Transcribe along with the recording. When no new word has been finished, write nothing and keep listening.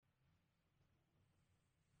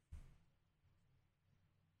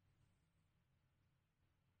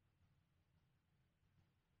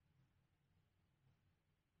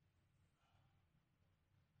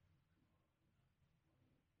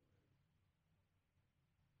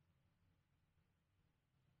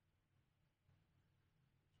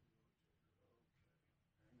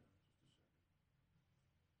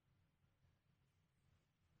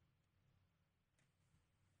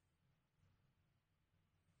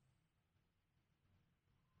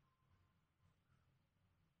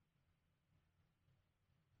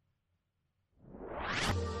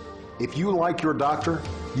If you like your doctor,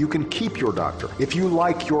 you can keep your doctor. If you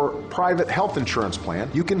like your private health insurance plan,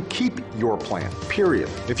 you can keep your plan, period.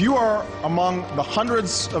 If you are among the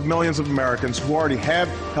hundreds of millions of Americans who already have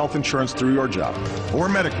health insurance through your job, or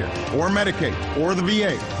Medicare, or Medicaid, or the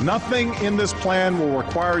VA, nothing in this plan will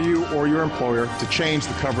require you or your employer to change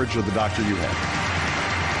the coverage of the doctor you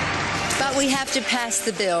have. But we have to pass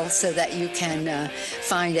the bill so that you can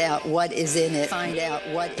find out what is in it.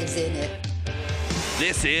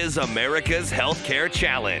 This is America's Healthcare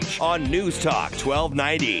Challenge on News Talk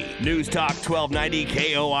 1290, News Talk 1290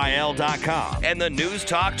 KOIL.com, and the News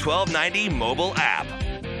Talk 1290 mobile app.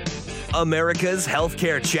 America's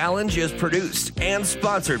Healthcare Challenge is produced and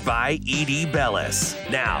sponsored by E.D. Bellis.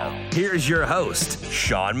 Now, here's your host,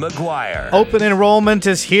 Sean McGuire. Open enrollment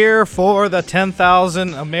is here for the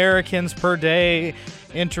 10,000 Americans per day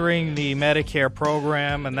entering the Medicare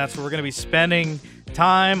program, and that's what we're going to be spending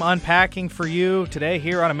time unpacking for you today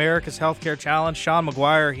here on America's Healthcare Challenge. Sean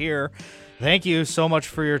McGuire here. Thank you so much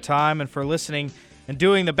for your time and for listening and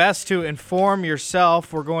doing the best to inform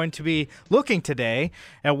yourself. We're going to be looking today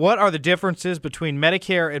at what are the differences between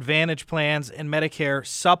Medicare Advantage plans and Medicare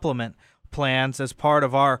Supplement plans as part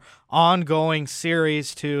of our ongoing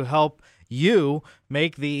series to help you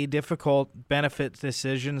make the difficult benefit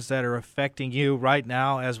decisions that are affecting you right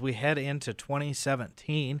now as we head into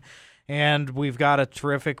 2017. And we've got a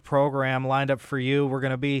terrific program lined up for you. We're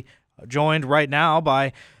going to be joined right now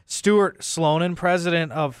by Stuart Slonin,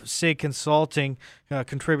 president of SIG Consulting,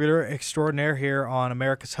 contributor extraordinaire here on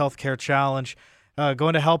America's Healthcare Challenge,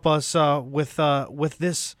 going to help us with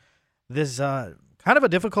this kind of a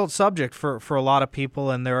difficult subject for a lot of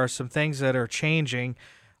people. And there are some things that are changing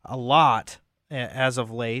a lot as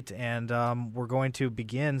of late. And we're going to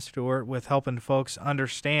begin, Stuart, with helping folks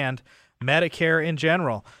understand Medicare in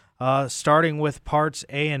general. Starting with parts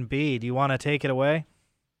A and B. Do you want to take it away?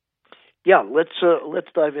 Yeah, let's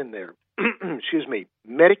dive in there. Excuse me.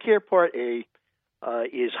 Medicare Part A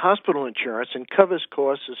is hospital insurance and covers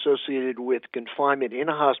costs associated with confinement in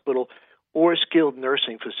a hospital or a skilled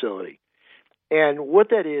nursing facility. And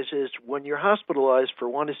what that is when you're hospitalized for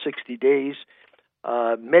 1 to 60 days,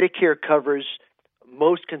 Medicare covers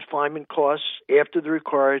most confinement costs after the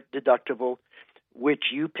required deductible,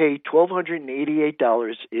 which you pay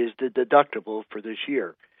 $1,288 is the deductible for this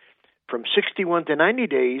year. From 61 to 90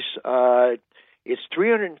 days, it's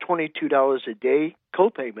 $322 a day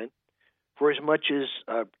copayment for as much as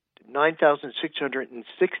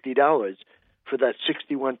 $9,660 for that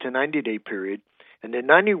 61 to 90 day period. And then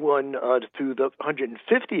 91 through the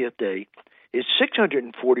 150th day is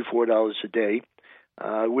 $644 a day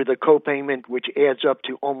with a copayment which adds up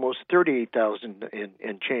to almost $38,000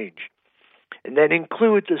 and change. And that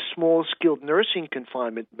includes a small skilled nursing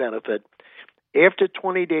confinement benefit. After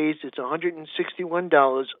 20 days, it's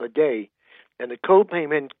 $161 a day, and the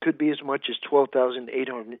copayment could be as much as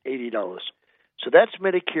 $12,880. So that's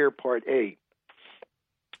Medicare Part A.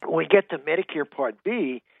 When we get to Medicare Part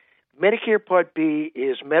B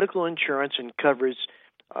is medical insurance and covers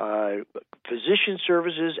physician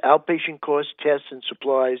services, outpatient costs, tests, and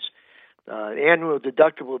supplies. Annual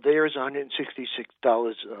deductible there is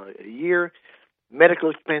 $166 a year. Medical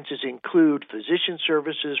expenses include physician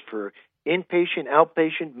services for inpatient,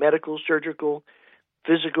 outpatient, medical, surgical,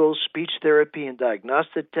 physical, speech therapy, and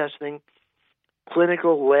diagnostic testing,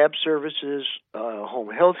 clinical lab services, home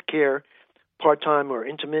health care, part-time or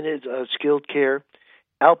intermittent skilled care,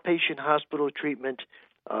 outpatient hospital treatment,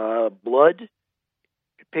 blood.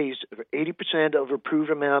 It pays 80% of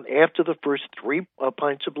approved amount after the first 3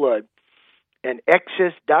 pints of blood, and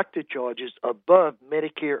excess doctor charges above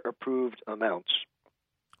Medicare-approved amounts.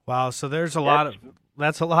 Wow, so there's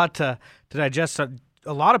that's a lot to digest. A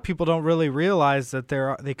lot of people don't really realize that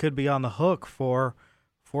they could be on the hook for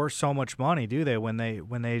so much money, do they? When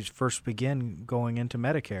they first begin going into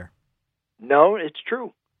Medicare. No, it's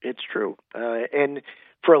true. It's true, and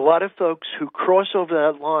for a lot of folks who cross over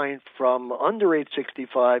that line from under age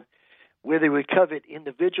 65. Where they were covered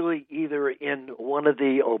individually, either in one of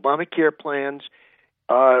the Obamacare plans,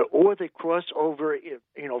 or they cross over,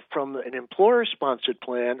 from an employer-sponsored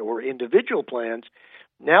plan or individual plans.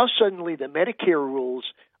 Now suddenly the Medicare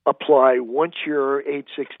rules apply once you're age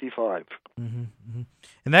 65. Mm-hmm, mm-hmm.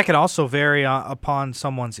 And that can also vary upon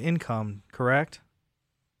someone's income, correct?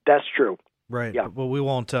 That's true. Right. Yeah. Well, we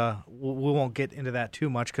won't get into that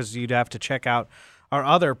too much because you'd have to check out our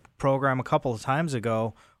other program a couple of times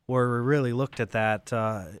ago, where we really looked at that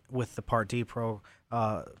with the Part D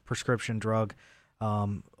prescription drug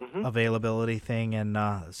availability thing and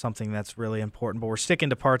something that's really important. But we're sticking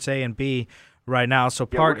to Parts A and B right now. So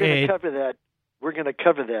Part we're A. Cover that. we're going to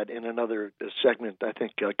cover that in another segment, I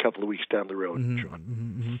think, a couple of weeks down the road, Mm-hmm,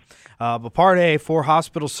 Sean. But Part A for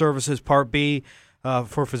hospital services, Part B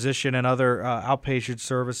for physician and other outpatient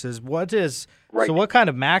services. Right. So what kind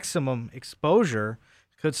of maximum exposure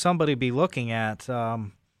could somebody be looking at,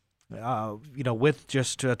 with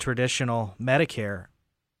just traditional Medicare?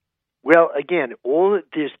 Well, again,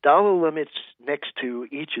 there's dollar limits next to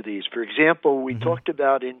each of these. For example, we talked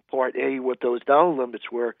about in Part A what those dollar limits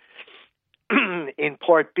were. In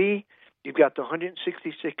Part B, you've got the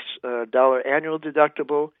 $166 annual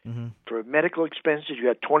deductible. For medical expenses, you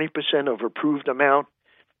got 20% of approved amount.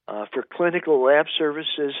 For clinical lab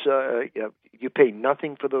services, you pay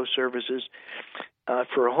nothing for those services.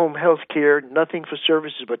 For home health care, nothing for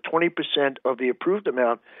services, but 20% of the approved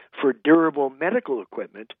amount for durable medical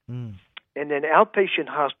equipment. And then outpatient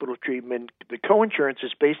hospital treatment, the coinsurance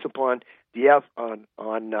is based upon the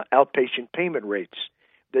outpatient payment rates.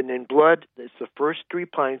 Then in blood, it's the first 3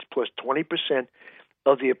 pints plus 20%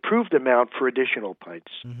 of the approved amount for additional pints.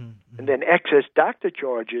 And then excess doctor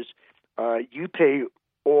charges, you pay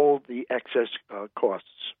all the excess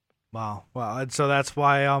costs. Wow. And so that's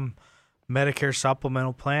why Medicare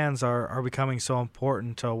supplemental plans are becoming so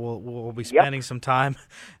important. We'll be spending some time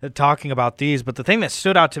talking about these. But the thing that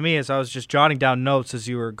stood out to me as I was just jotting down notes as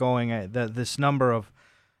you were going, this number of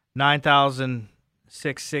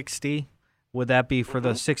 9,660, would that be for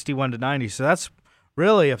the 61 to 90? So that's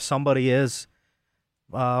really if somebody is,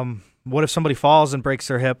 what if somebody falls and breaks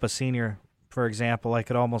their hip, a senior, for example, I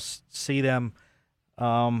could almost see them.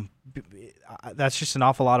 That's just an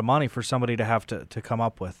awful lot of money for somebody to have to come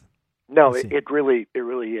up with. No, it really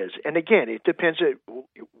is. And again, it depends.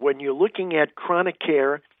 When you're looking at chronic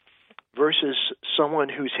care versus someone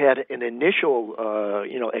who's had an initial,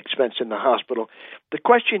 expense in the hospital, the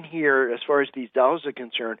question here, as far as these dollars are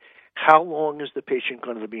concerned, how long is the patient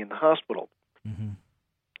going to be in the hospital?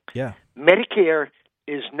 Yeah. Medicare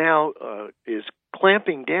is now is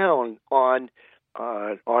clamping down on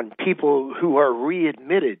people who are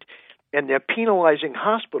readmitted, and they're penalizing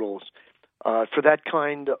hospitals for that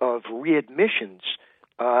kind of readmissions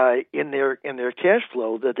in their cash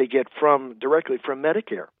flow that they get directly from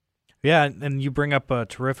Medicare. Yeah, and you bring up a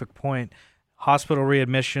terrific point. Hospital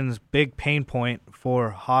readmissions, big pain point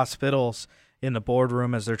for hospitals in the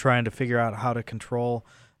boardroom as they're trying to figure out how to control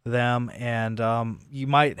them. And you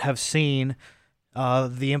might have seen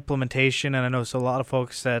the implementation, and I know a lot of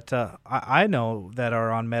folks that I know that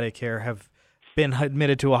are on Medicare have been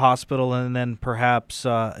admitted to a hospital and then perhaps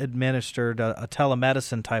administered a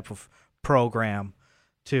telemedicine type of program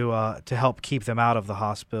to help keep them out of the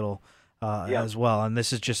hospital as well. And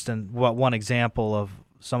this is just one example of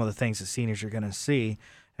some of the things that seniors are going to see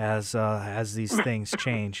as these things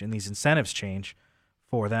change and these incentives change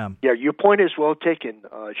for them. Yeah, your point is well taken,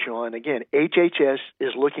 Sean. Again, HHS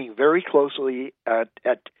is looking very closely at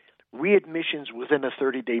readmissions within a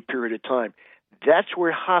 30-day period of time. That's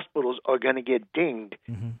where hospitals are going to get dinged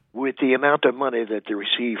with the amount of money that they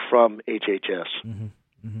receive from HHS.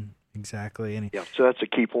 Exactly. So that's a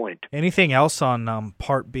key point. Anything else on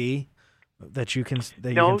Part B that you can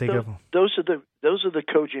think of? Those are the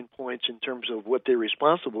cogent points in terms of what they're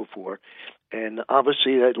responsible for, and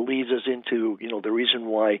obviously that leads us into the reason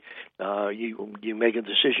why you make a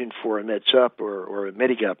decision for a MedSup or a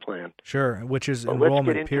Medigap plan. Sure, which is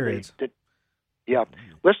enrollment periods.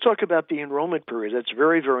 Let's talk about the enrollment period. That's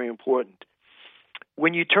very, very important.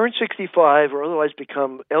 When you turn 65 or otherwise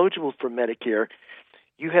become eligible for Medicare,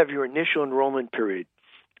 you have your initial enrollment period.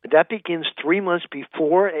 That begins 3 months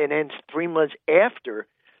before and ends 3 months after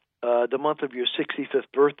the month of your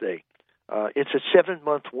 65th birthday. It's a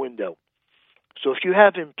 7-month window. So if you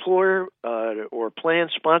have employer or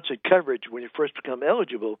plan-sponsored coverage when you first become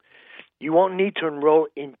eligible, you won't need to enroll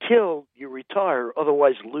until you retire,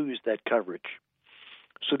 otherwise lose that coverage.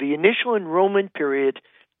 So the initial enrollment period,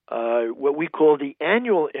 what we call the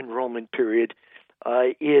annual enrollment period,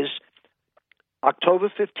 is October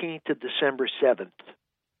 15th to December 7th.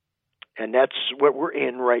 And that's what we're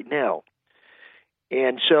in right now.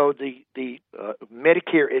 And so the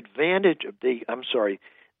Medicare Advantage, the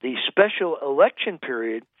special election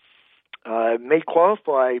period may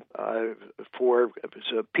qualify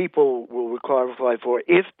so people will qualify for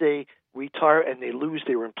if they retire and they lose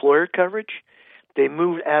their employer coverage, they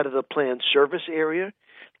move out of the planned service area,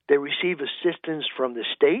 they receive assistance from the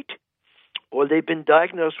state, or they've been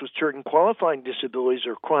diagnosed with certain qualifying disabilities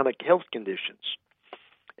or chronic health conditions.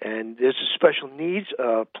 And there's special needs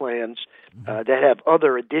plans that have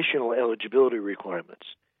other additional eligibility requirements.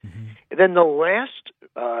 And then the last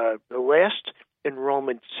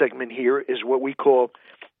enrollment segment here is what we call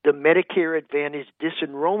the Medicare Advantage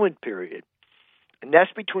disenrollment period. and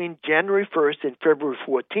that's between January 1st and February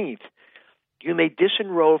 14th, you may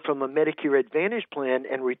disenroll from a Medicare Advantage plan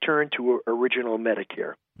and return to original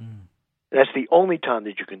Medicare. That's the only time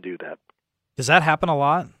that you can do that. Does that happen a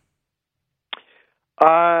lot?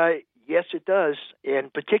 Yes, it does,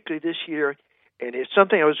 and particularly this year, and it's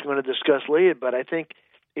something I was going to discuss later, but I think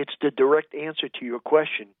it's the direct answer to your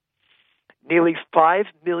question. Nearly 5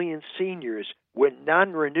 million seniors were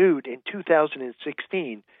non-renewed in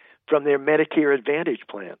 2016 from their Medicare Advantage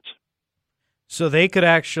plans. So they could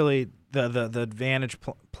actually, the Advantage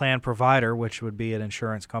plan provider, which would be an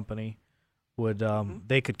insurance company, would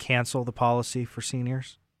they could cancel the policy for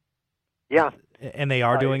seniors? Yeah. And they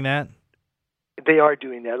are doing that? They are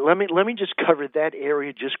doing that. Let me just cover that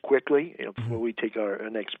area just quickly before we take our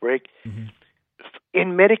next break.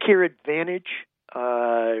 In Medicare Advantage,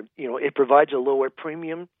 it provides a lower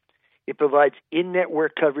premium. It provides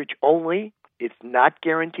in-network coverage only. It's not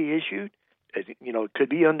guarantee issued. It could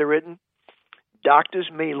be underwritten. Doctors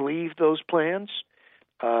may leave those plans.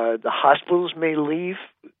 The hospitals may leave,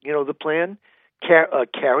 the plan. A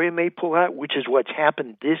carrier may pull out, which is what's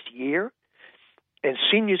happened this year. And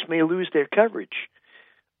seniors may lose their coverage.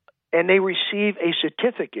 And they receive a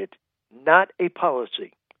certificate, not a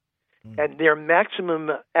policy. And their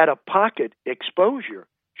maximum out-of-pocket exposure,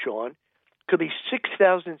 Sean, could be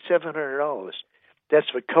 $6,700. That's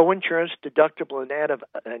for co-insurance, deductible,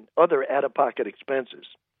 and other out-of-pocket expenses.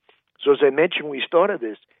 So as I mentioned when we started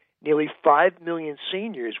this, nearly 5 million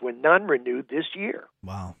seniors were non-renewed this year.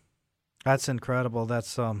 Wow. That's incredible.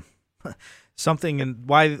 That's something, and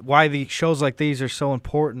why the shows like these are so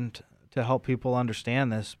important to help people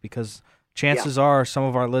understand this, because chances are some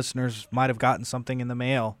of our listeners might have gotten something in the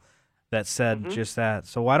mail that said just that.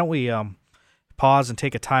 So why don't we pause and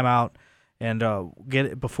take a time out and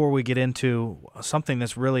before we get into something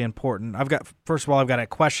that's really important. First of all, I've got a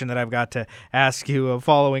question that I've got to ask you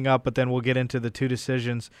following up, but then we'll get into the two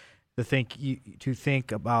decisions to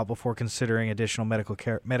think about before considering additional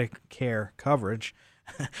Medicare coverage.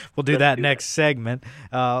 We'll do that next segment.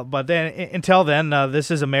 But then, until then,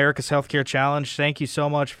 this is America's Healthcare Challenge. Thank you so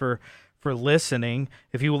much for listening.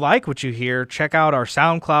 If you like what you hear, check out our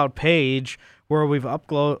SoundCloud page where we've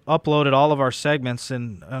uploaded all of our segments.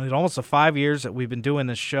 And in almost the 5 years that we've been doing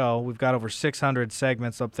this show, we've got over 600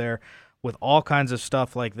 segments up there with all kinds of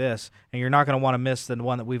stuff like this. And you're not going to want to miss the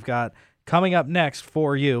one that we've got coming up next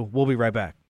for you. We'll be right back.